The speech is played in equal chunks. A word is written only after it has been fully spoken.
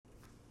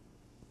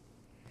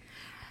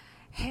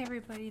Hey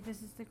everybody,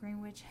 this is the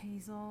Green Witch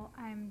Hazel.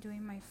 I'm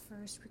doing my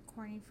first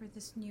recording for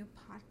this new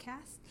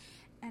podcast,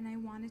 and I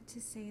wanted to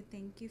say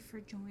thank you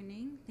for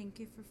joining. Thank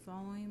you for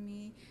following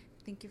me.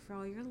 Thank you for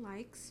all your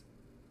likes.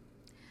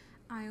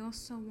 I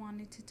also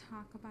wanted to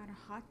talk about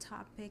a hot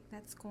topic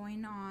that's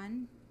going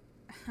on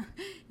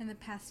in the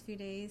past few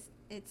days.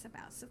 It's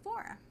about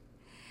Sephora.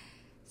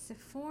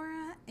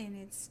 Sephora and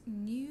its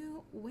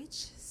new witch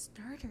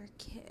starter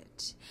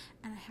kit,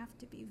 and I have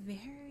to be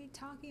very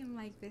talking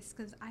like this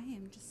because I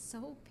am just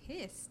so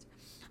pissed.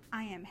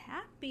 I am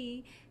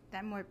happy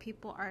that more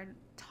people are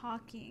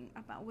talking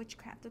about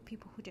witchcraft, the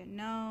people who didn't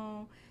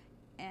know,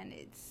 and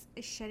it's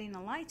shedding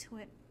a light to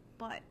it,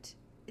 but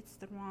it's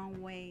the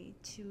wrong way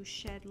to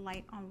shed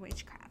light on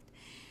witchcraft.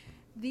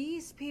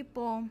 These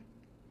people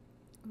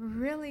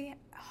really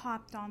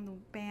hopped on the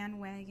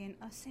bandwagon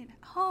of saying,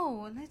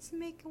 oh, let's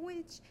make a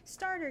witch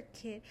starter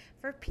kit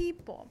for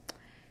people.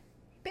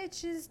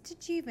 Bitches,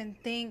 did you even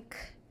think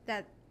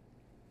that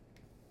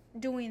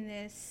doing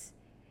this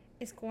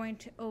is going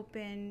to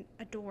open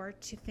a door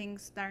to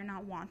things that are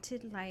not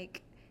wanted,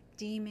 like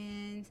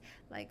demons,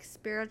 like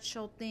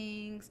spiritual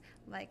things,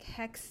 like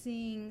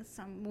hexing,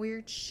 some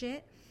weird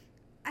shit?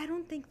 I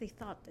don't think they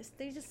thought this.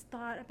 They just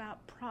thought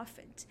about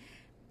profit,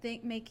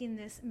 making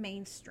this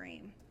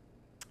mainstream.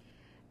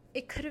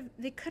 It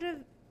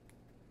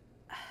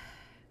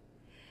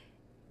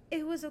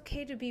was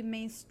okay to be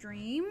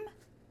mainstream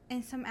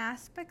in some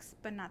aspects,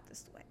 but not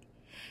this way.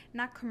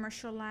 Not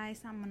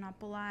commercialized, not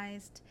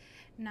monopolized,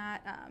 not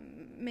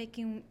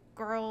making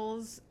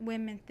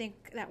women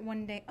think that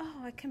one day,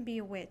 oh, I can be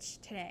a witch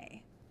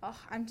today. Oh,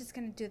 I'm just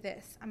going to do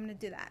this. I'm going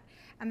to do that.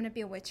 I'm going to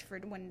be a witch for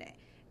one day.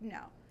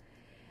 No.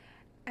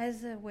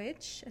 As a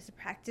witch, as a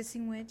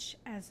practicing witch,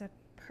 as a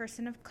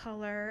person of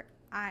color,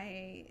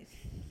 I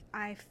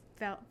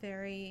felt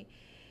very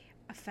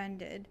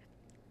offended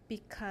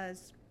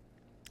because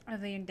of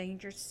the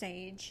endangered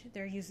sage.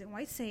 They're using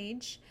white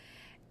sage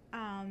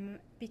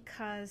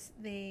because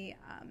they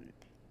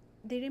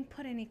didn't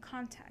put any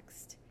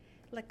context.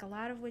 Like a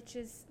lot of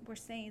witches were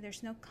saying,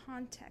 there's no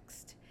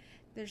context.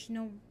 There's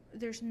not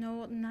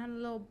a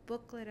little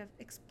booklet of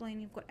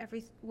explaining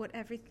what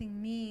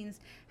everything means,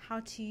 how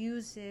to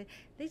use it.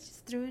 They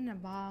just threw it in a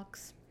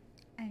box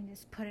and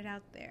just put it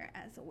out there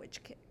as a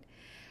witch kit.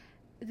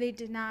 They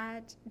did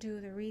not do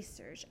the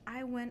research.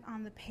 I went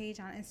on the page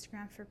on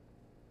Instagram for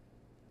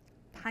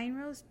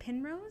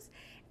Pinrose.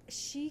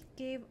 She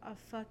gave a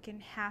fucking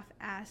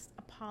half-assed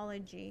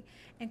apology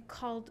and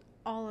called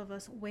all of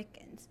us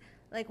Wiccans.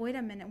 Like, wait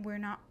a minute,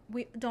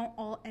 we don't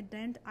all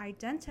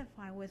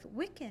identify with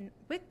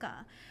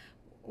Wicca.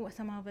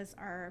 Some of us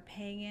are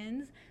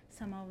pagans,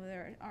 some of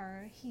us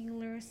are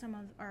healers, some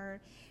of us are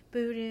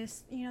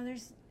Buddhists.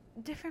 There's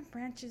different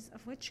branches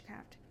of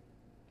witchcraft.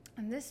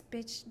 And this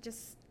bitch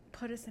just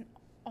put us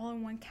all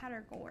in one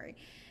category.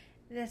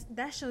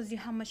 That shows you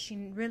how much she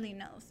really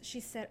knows.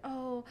 She said,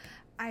 oh,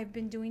 I've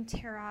been doing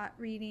tarot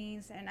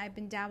readings and I've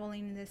been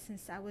dabbling in this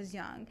since I was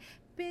young.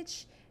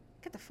 Bitch,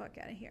 get the fuck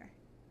out of here.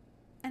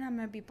 And I'm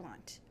going to be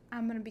blunt.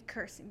 I'm going to be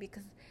cursing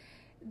because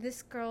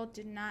this girl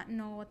did not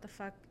know what the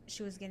fuck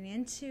she was getting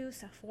into.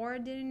 Sephora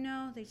didn't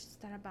know. They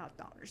just thought about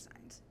dollar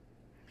signs.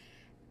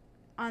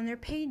 On their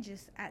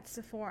pages at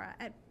Sephora,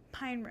 at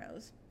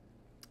Pinrose,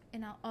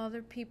 and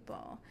other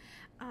people,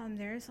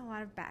 there's a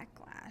lot of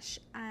backlash,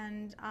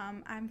 and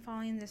I'm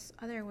following this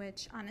other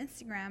witch on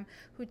Instagram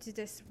who did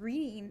this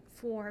reading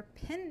for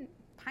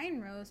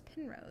Pinrose,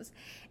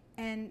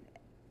 and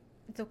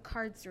the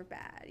cards were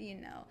bad.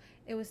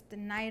 It was the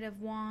Knight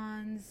of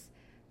Wands,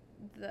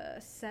 the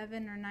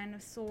 7 or 9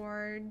 of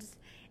Swords,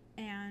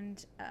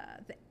 and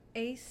the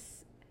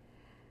Ace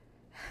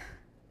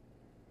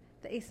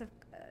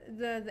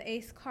the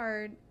Ace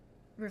card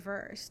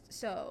reversed.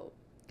 So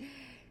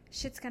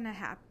shit's gonna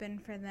happen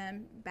for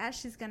them. Bad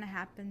shit's gonna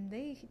happen.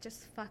 They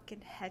just fucking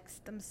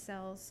hexed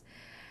themselves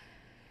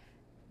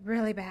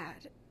really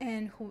bad.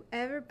 And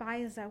whoever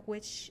buys that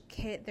witch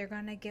kit, they're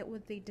gonna get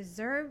what they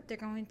deserve. They're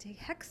going to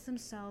hex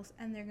themselves,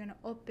 and they're gonna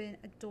open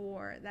a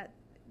door that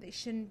they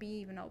shouldn't be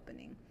even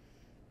opening.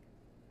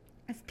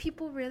 If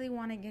people really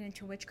want to get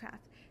into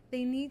witchcraft,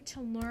 they need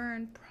to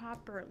learn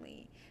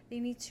properly. They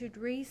need to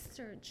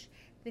research.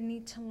 They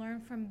need to learn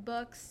from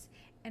books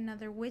and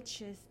other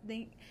witches.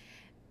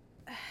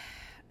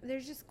 They're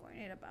just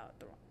going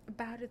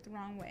about it the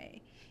wrong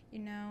way.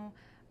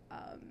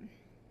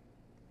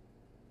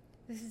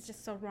 This is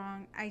just so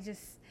wrong.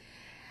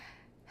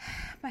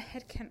 My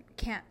head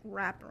can't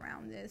wrap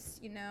around this.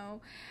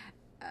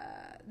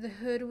 The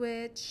Hood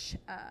Witch,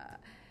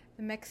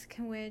 the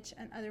Mexican Witch,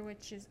 and other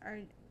witches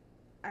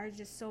are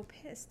just so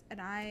pissed,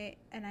 and I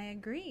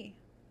agree.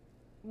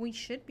 We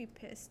should be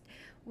pissed.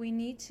 We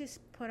need to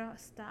put a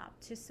stop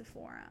to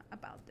Sephora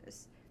about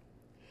this.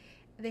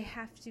 They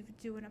have to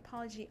do an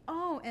apology.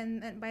 Oh,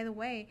 and by the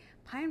way,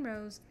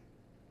 Pinrose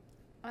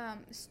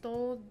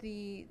stole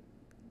the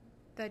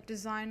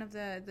design of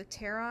the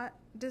tarot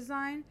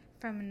design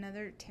from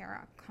another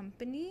tarot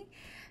company.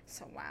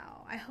 So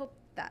wow, I hope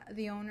that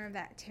the owner of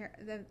that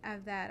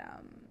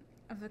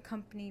of the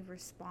company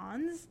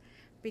responds,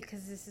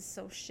 because this is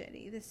so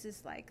shitty. This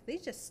is like, they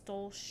just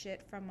stole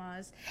shit from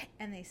us,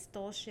 and they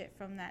stole shit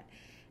from that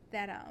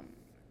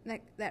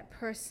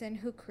person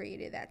who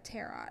created that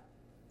tarot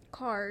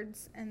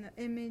cards and the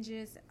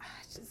images.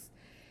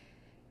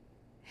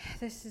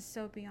 This is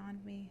so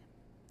beyond me.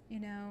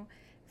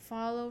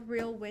 Follow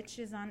Real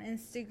Witches on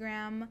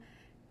Instagram.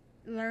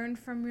 Learn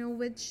from Real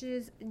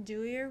Witches.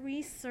 Do your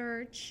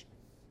research.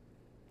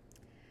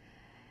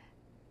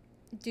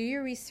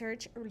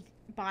 Or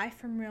buy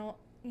from real,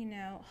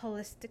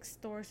 holistic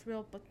stores,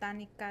 real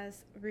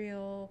botanicas,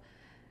 real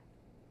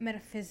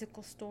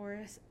metaphysical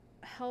stores.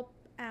 Help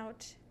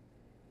out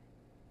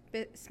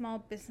small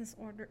business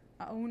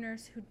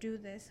owners who do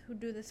this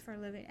for a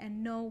living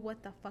and know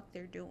what the fuck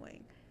they're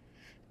doing.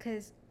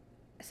 Because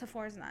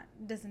Sephora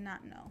does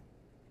not know.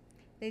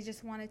 They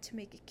just wanted to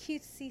make it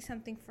cutesy,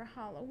 something for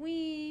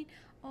Halloween.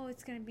 Oh,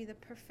 it's gonna be the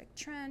perfect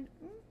trend.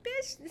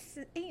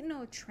 Bitch, ain't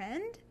no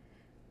trend.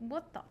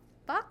 What the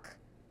fuck?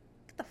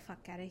 Get the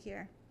fuck out of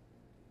here.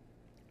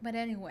 But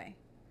anyway,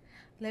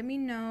 let me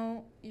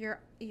know your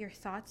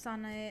thoughts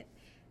on it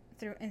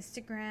through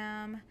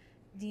Instagram.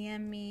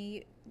 DM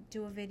me,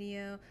 do a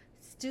video,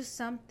 do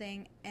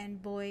something,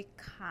 and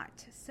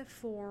boycott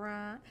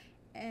Sephora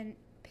and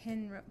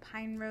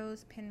Pine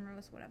Rose,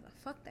 whatever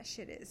the fuck that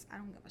shit is. I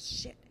don't give a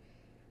shit.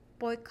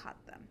 Boycott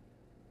them.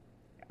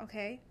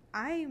 Okay?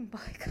 I am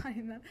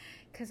boycotting them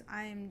because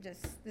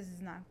this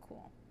is not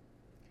cool.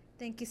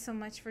 Thank you so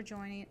much for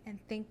joining, and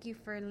thank you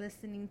for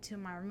listening to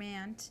my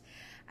rant.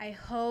 I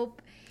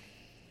hope,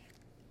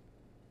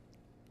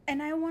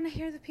 and I want to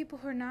hear the people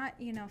who are not,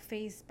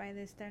 fazed by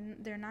this.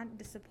 They're not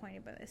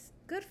disappointed by this.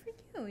 Good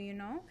for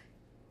you,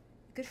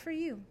 Good for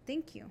you.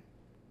 Thank you.